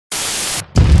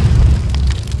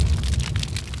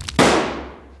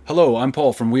Hello, I'm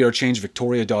Paul from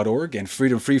wearechangevictoria.org and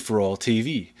Freedom Free for All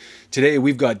TV. Today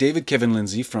we've got David Kevin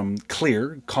Lindsay from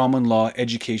C.L.E.A.R, Common Law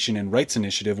Education and Rights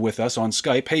Initiative, with us on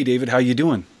Skype. Hey David, how you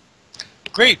doing?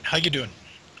 Great. How you doing?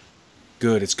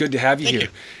 Good. It's good to have you Thank you.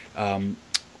 here.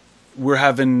 We're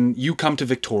having you come to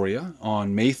Victoria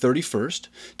on May 31st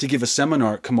to give a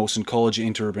seminar at Camosun College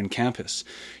Interurban Campus.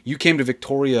 You came to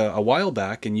Victoria a while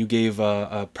back and you gave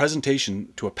a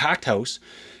presentation to a packed house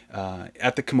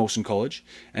at the Camosun College,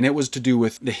 and it was to do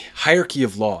with the hierarchy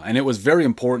of law. And it was very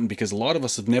important because a lot of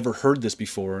us have never heard this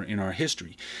before in our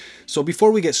history. So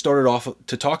before we get started off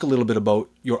to talk a little bit about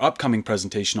your upcoming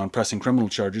presentation on pressing criminal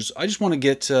charges, I just want to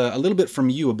get a little bit from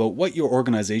you about what your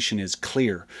organization is,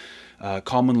 C.L.E.A.R,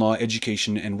 Common Law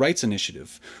Education and Rights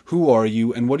Initiative. Who are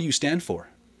you and what do you stand for?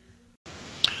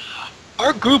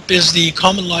 Our group is the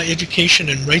Common Law Education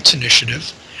and Rights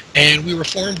Initiative, and we were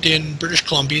formed in British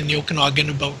Columbia in the Okanagan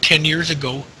about 10 years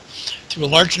ago through a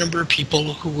large number of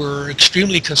people who were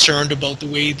extremely concerned about the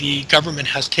way the government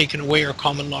has taken away our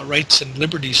common law rights and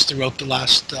liberties throughout the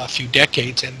last few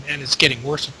decades, and it's getting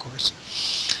worse, of course.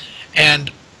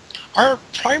 And our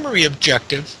primary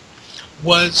objective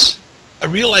was a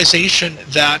realization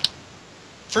that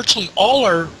virtually all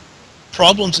our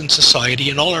problems in society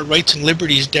and all our rights and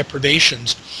liberties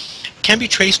deprivations can be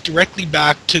traced directly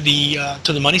back to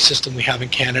the money system we have in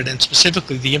Canada, and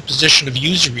specifically the imposition of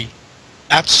usury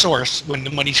at source when the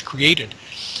money's created.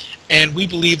 And we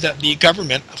believe that the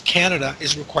government of Canada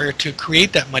is required to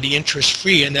create that money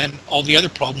interest-free, and then all the other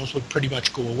problems would pretty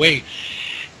much go away.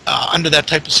 Under that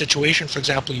type of situation, for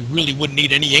example, you really wouldn't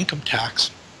need any income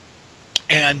tax,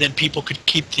 and then people could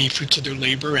keep the fruits of their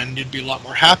labor, and there'd be a lot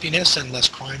more happiness and less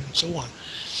crime and so on.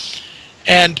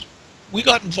 And we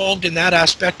got involved in that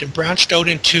aspect and branched out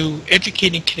into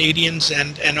educating Canadians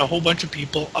and a whole bunch of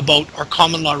people about our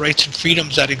common law rights and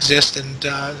freedoms that exist. And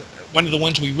one of the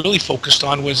ones we really focused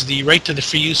on was the right to the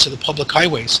free use of the public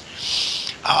highways.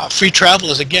 Free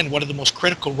travel is, again, one of the most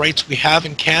critical rights we have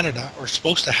in Canada, or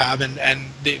supposed to have, and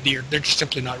they're just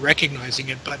simply not recognizing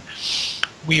it. But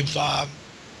we've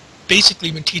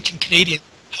basically been teaching Canadians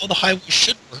how the highway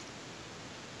should work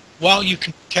while you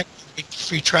can protect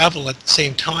free travel at the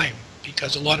same time,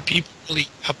 because a lot of people really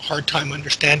have a hard time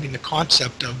understanding the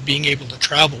concept of being able to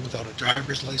travel without a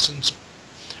driver's license,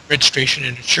 registration,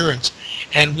 and insurance.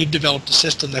 And we've developed a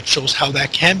system that shows how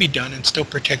that can be done and still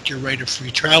protect your right of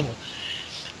free travel.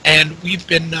 And we've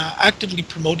been actively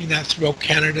promoting that throughout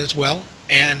Canada as well,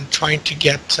 and trying to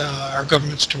get our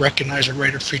governments to recognize our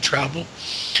right of free travel.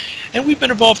 And we've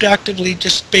been involved actively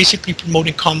just basically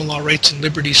promoting common law rights and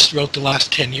liberties throughout the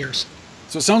last 10 years.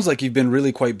 So it sounds like you've been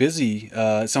really quite busy.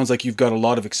 It sounds like you've got a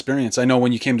lot of experience. I know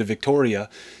when you came to Victoria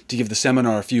to give the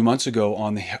seminar a few months ago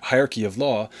on the hierarchy of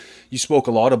law, you spoke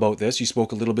a lot about this. You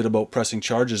spoke a little bit about pressing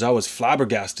charges. I was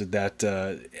flabbergasted that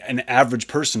an average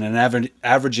person, an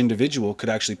average individual could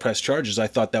actually press charges. I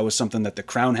thought that was something that the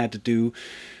Crown had to do.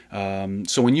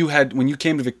 So when you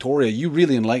came to Victoria, you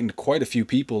really enlightened quite a few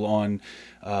people on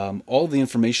all of the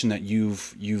information that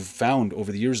you've found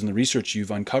over the years and the research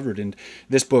you've uncovered. And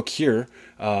this book here,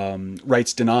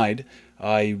 Rights Denied,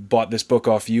 I bought this book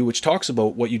off you, which talks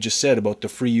about what you just said about the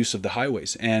free use of the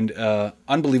highways. And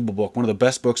unbelievable book, one of the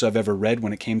best books I've ever read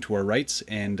when it came to our rights,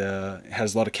 and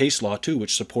has a lot of case law too,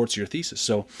 which supports your thesis.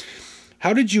 So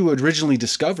how did you originally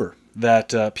discover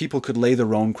that people could lay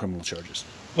their own criminal charges?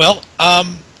 Well,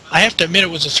 I have to admit it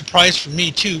was a surprise for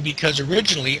me too, because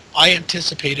originally I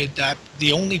anticipated that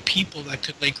the only people that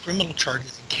could lay criminal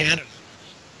charges in Canada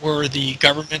were the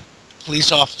government,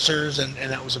 police officers, and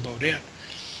that was about it.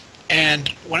 And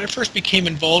when I first became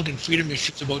involved in freedom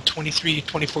issues about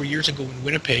 24 years ago in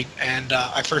Winnipeg, and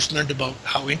I first learned about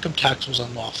how income tax was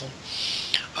unlawful,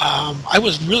 I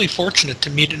was really fortunate to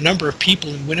meet a number of people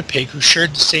in Winnipeg who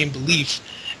shared the same belief.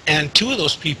 And two of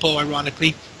those people,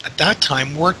 ironically, at that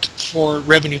time worked for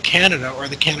Revenue Canada, or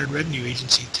the Canada Revenue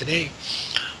Agency today.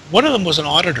 One of them was an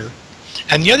auditor,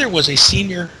 and the other was a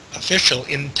senior official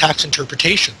in tax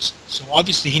interpretations. So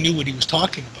obviously he knew what he was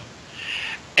talking about.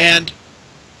 And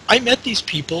I met these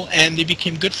people, and they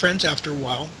became good friends after a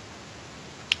while.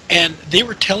 And they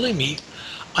were telling me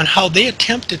on how they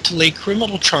attempted to lay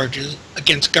criminal charges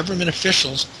against government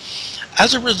officials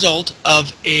as a result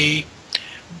of a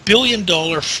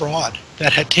billion-dollar fraud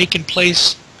that had taken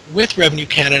place with Revenue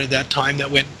Canada at that time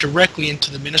that went directly into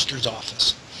the minister's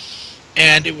office.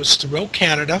 And it was throughout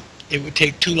Canada. It would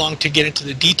take too long to get into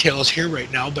the details here right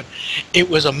now, but it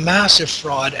was a massive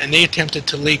fraud, and they attempted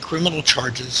to lay criminal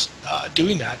charges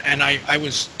doing that. And I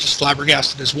was just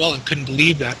flabbergasted as well, and couldn't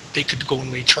believe that they could go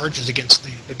and lay charges against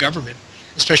the government,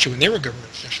 especially when they were government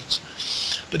officials.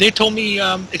 But they told me,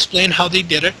 explain how they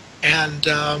did it, and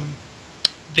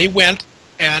they went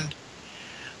and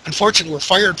unfortunately were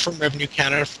fired from Revenue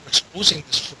Canada for exposing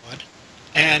this fraud,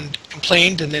 and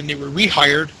complained, and then they were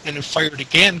rehired and then fired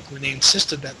again when they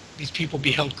insisted that these people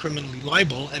be held criminally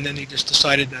liable, and then they just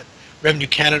decided that Revenue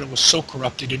Canada was so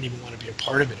corrupt they didn't even want to be a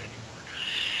part of it anymore.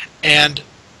 And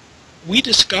we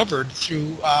discovered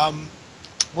through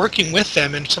working with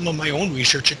them and some of my own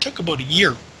research, it took about a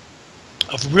year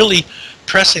of really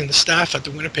pressing the staff at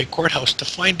the Winnipeg courthouse to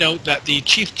find out that the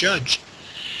chief judge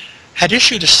had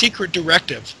issued a secret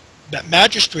directive that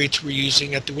magistrates were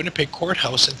using at the Winnipeg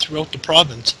courthouse and throughout the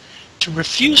province to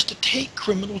refuse to take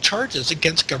criminal charges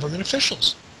against government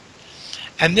officials.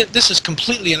 And this is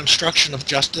completely an obstruction of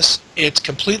justice. It's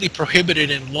completely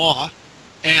prohibited in law,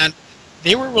 and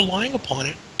they were relying upon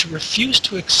it to refuse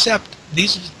to accept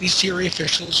these C.R.E.A.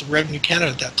 officials, Revenue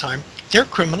Canada at that time, their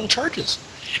criminal charges.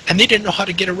 And they didn't know how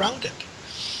to get around it.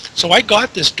 So I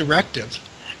got this directive,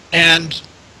 and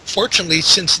fortunately,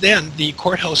 since then, the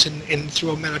courthouse in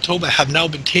throughout Manitoba have now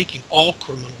been taking all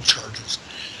criminal charges.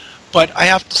 But I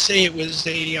have to say it was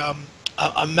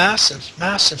a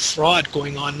massive fraud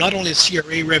going on, not only at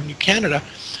C.R.E.A. Revenue Canada,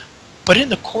 but in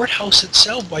the courthouse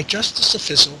itself by justice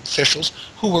officials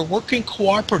who were working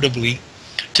cooperatively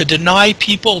to deny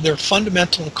people their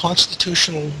fundamental and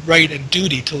constitutional right and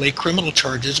duty to lay criminal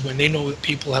charges when they know that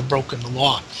people have broken the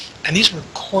law. And these were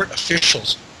court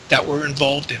officials that were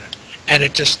involved in it. And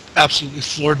it just absolutely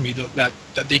floored me that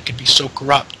they could be so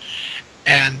corrupt.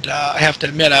 And I have to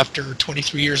admit, after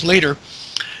 23 years later,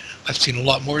 I've seen a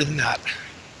lot more than that.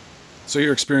 So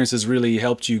your experience has really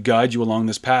helped you, guide you along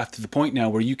this path to the point now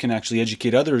where you can actually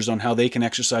educate others on how they can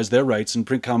exercise their rights and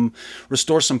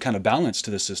restore some kind of balance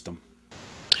to the system.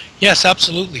 Yes,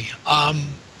 absolutely.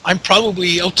 I'm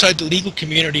probably, outside the legal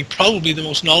community, probably the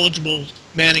most knowledgeable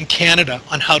man in Canada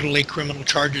on how to lay criminal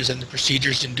charges and the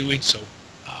procedures in doing so.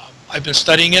 I've been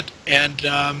studying it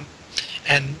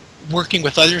and working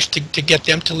with others to get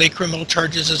them to lay criminal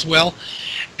charges as well.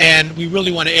 And we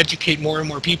really want to educate more and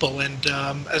more people. And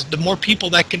as the more people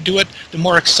that can do it, the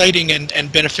more exciting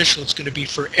and beneficial it's going to be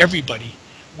for everybody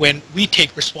when we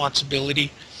take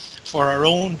responsibility for our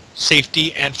own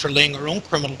safety and for laying our own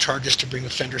criminal charges to bring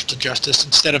offenders to justice,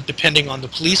 instead of depending on the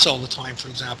police all the time. For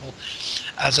example,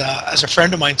 as a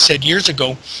friend of mine said years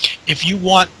ago, if you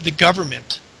want the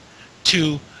government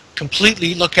to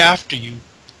completely look after you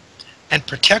and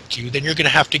protect you, then you're going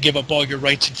to have to give up all your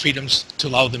rights and freedoms to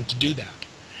allow them to do that.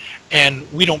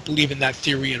 And we don't believe in that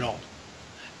theory at all.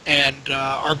 And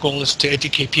our goal is to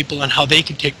educate people on how they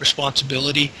can take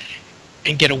responsibility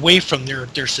and get away from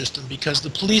their system, because the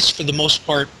police, for the most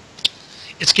part,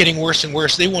 it's getting worse and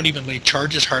worse. They won't even lay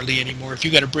charges hardly anymore. If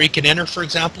you got a break and enter, for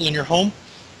example, in your home,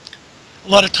 a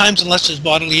lot of times, unless there's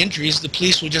bodily injuries, the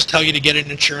police will just tell you to get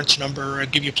an insurance number or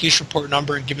give you a police report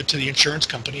number and give it to the insurance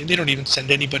company, and they don't even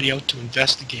send anybody out to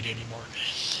investigate anymore.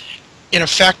 In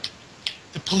effect,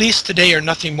 the police today are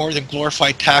nothing more than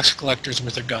glorified tax collectors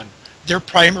with a gun. Their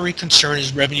primary concern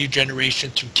is revenue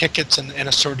generation through tickets and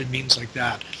assorted means like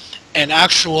that. And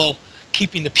actual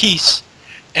keeping the peace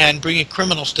and bringing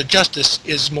criminals to justice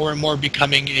is more and more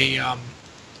becoming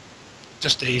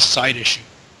just a side issue.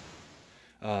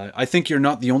 I think you're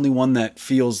not the only one that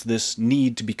feels this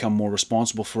need to become more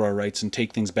responsible for our rights and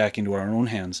take things back into our own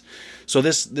hands. So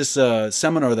this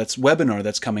webinar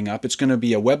that's coming up, it's going to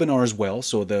be a webinar as well.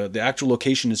 So the actual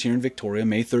location is here in Victoria,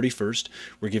 May 31st.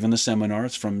 We're giving the seminar.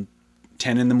 It's from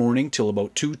 10 in the morning till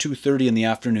about 2:30 in the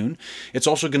afternoon. It's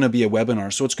also going to be a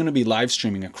webinar, so it's going to be live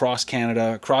streaming across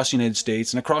Canada, across the United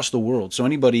States, and across the world. So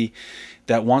anybody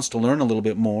that wants to learn a little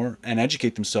bit more and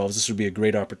educate themselves, this would be a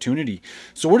great opportunity.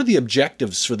 So what are the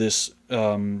objectives for this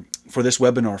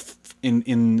webinar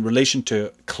in relation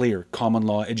to C.L.E.A.R, Common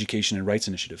Law Education and Rights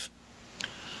Initiative?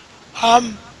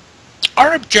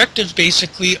 Our objectives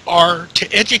basically are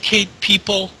to educate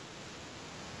people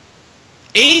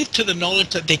to the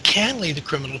knowledge that they can lay the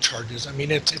criminal charges. I mean,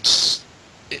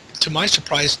 to my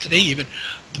surprise today even,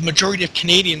 the majority of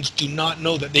Canadians do not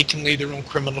know that they can lay their own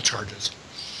criminal charges.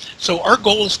 So our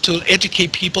goal is to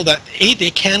educate people that A, they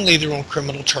can lay their own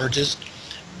criminal charges,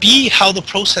 B, how the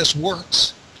process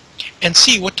works, and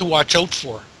C, what to watch out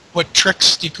for. What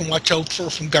tricks you can watch out for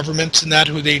from governments and that,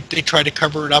 who they try to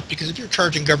cover it up. Because if you're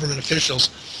charging government officials,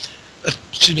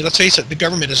 let's face it, the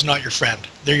government is not your friend,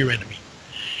 they're your enemy.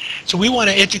 So we want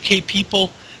to educate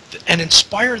people and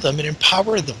inspire them and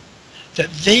empower them that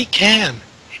they can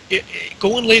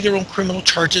go and lay their own criminal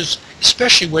charges,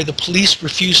 especially where the police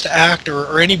refuse to act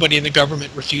or anybody in the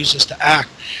government refuses to act.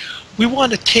 We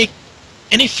want to take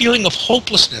any feeling of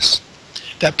hopelessness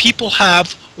that people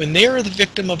have when they are the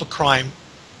victim of a crime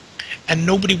and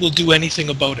nobody will do anything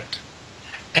about it.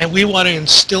 and we want to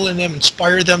instill in them,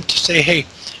 inspire them to say, hey,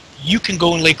 you can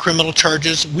go and lay criminal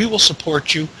charges, we will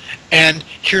support you, and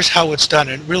here's how it's done.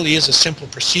 It really is a simple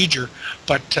procedure,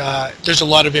 but there's a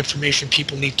lot of information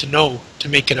people need to know to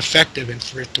make it effective and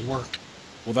for it to work.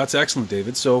 Well, that's excellent,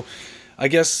 David. So I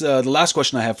guess the last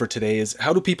question I have for today is,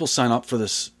 how do people sign up for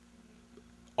this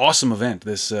awesome event,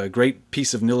 this great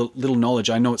piece of little knowledge?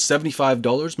 I know it's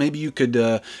 $75. Maybe you could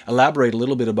elaborate a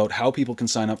little bit about how people can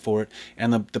sign up for it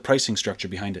and the pricing structure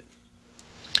behind it.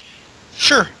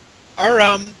 Sure.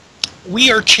 Our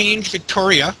We Are Change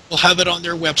Victoria will have it on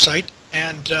their website,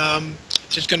 and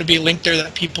there's going to be a link there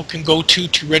that people can go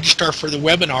to register for the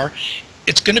webinar.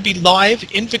 It's going to be live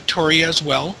in Victoria as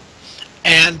well,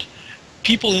 and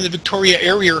people in the Victoria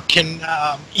area can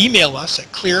email us at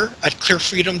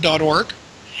clearfreedom.org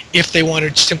if they want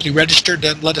to simply register,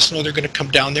 to let us know they're going to come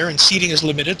down there. And seating is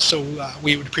limited, so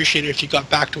we would appreciate it if you got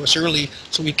back to us early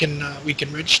so we can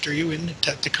register you in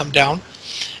to come down.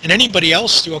 And anybody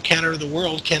else throughout Canada or the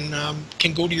world can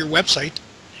go to your website,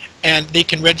 and they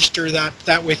can register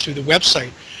that way through the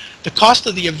website. The cost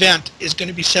of the event is going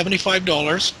to be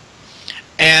 $75,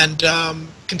 and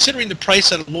considering the price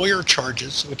that a lawyer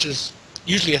charges, which is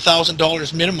usually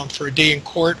 $1,000 minimum for a day in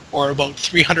court, or about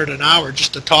 $300 an hour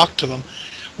just to talk to them,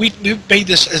 we've made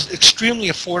this as extremely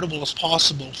affordable as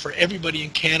possible for everybody in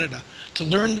Canada to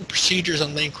learn the procedures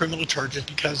on laying criminal charges,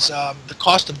 because the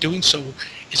cost of doing so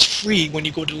is free when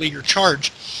you go to lay your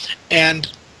charge,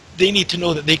 and they need to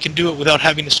know that they can do it without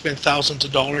having to spend thousands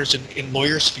of dollars in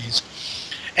lawyers' fees.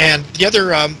 And the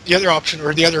other option,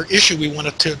 or the other issue we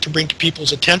wanted to bring to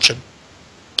people's attention,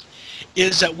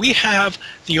 is that we have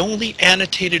the only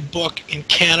annotated book in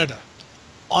Canada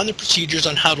on the procedures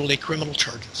on how to lay criminal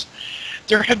charges.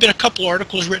 There have been a couple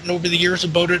articles written over the years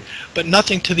about it, but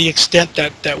nothing to the extent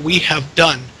that we have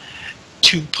done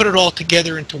to put it all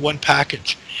together into one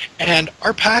package. And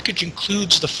our package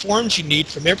includes the forms you need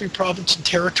from every province and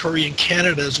territory in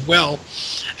Canada as well,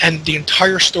 and the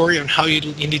entire story on how you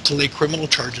need to lay criminal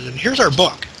charges. And here's our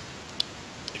book,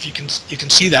 if you can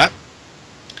see that.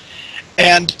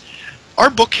 And our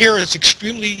book here is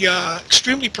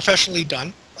extremely professionally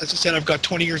done. As I said, I've got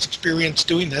 20 years experience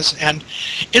doing this, and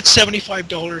it's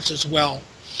 $75 as well.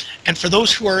 And for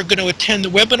those who are going to attend the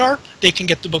webinar, they can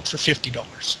get the book for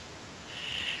 $50.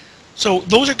 So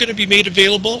those are going to be made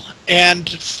available, and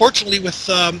fortunately with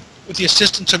the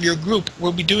assistance of your group,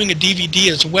 we'll be doing a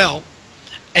DVD as well.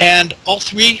 And all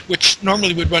three, which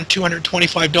normally would run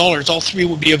 $225, all three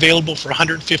will be available for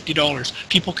 $150.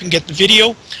 People can get the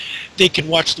video, they can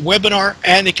watch the webinar,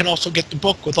 and they can also get the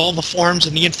book with all the forms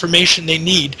and the information they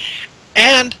need,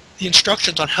 and the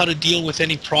instructions on how to deal with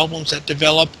any problems that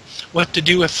develop, what to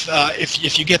do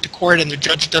if you get to court and the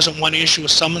judge doesn't want to issue a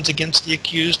summons against the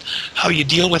accused, how you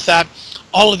deal with that.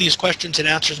 All of these questions and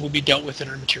answers will be dealt with in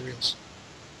our materials.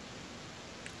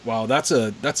 Wow, that's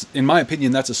in my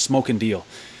opinion, that's a smoking deal,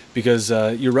 because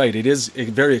you're right. It is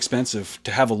very expensive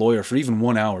to have a lawyer for even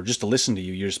 1 hour just to listen to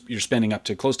you. You're spending up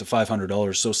to close to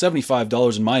 $500. So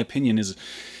 $75, in my opinion, is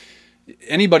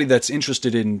anybody that's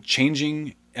interested in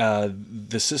changing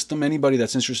the system, anybody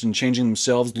that's interested in changing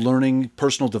themselves, learning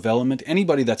personal development,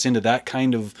 anybody that's into that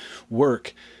kind of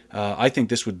work. I think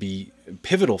this would be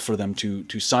pivotal for them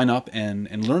to sign up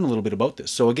and learn a little bit about this.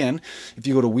 So again, if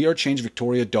you go to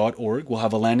wearechangevictoria.org, we'll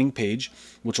have a landing page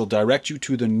which will direct you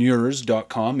to the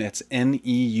neurs.com. It's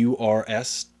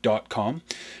neurs.com.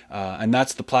 And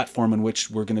that's the platform in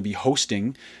which we're going to be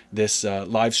hosting this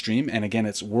live stream. And again,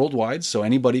 it's worldwide, so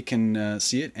anybody can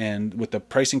see it. And with the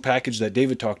pricing package that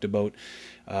David talked about,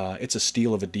 it's a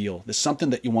steal of a deal. It's something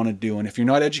that you want to do. And if you're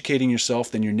not educating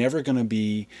yourself, then you're never going to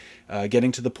be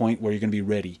getting to the point where you're going to be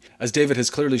ready. As David has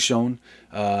clearly shown,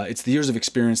 it's the years of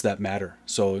experience that matter.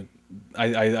 So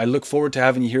I look forward to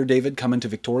having you here, David, come into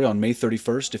Victoria on May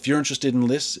 31st. If you're interested in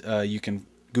this, you can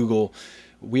Google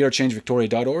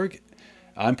wearechangevictoria.org.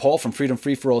 I'm Paul from Freedom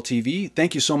Free for All TV.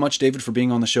 Thank you so much, David, for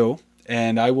being on the show.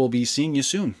 And I will be seeing you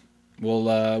soon.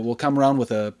 We'll come around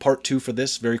with a part 2 for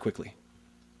this very quickly.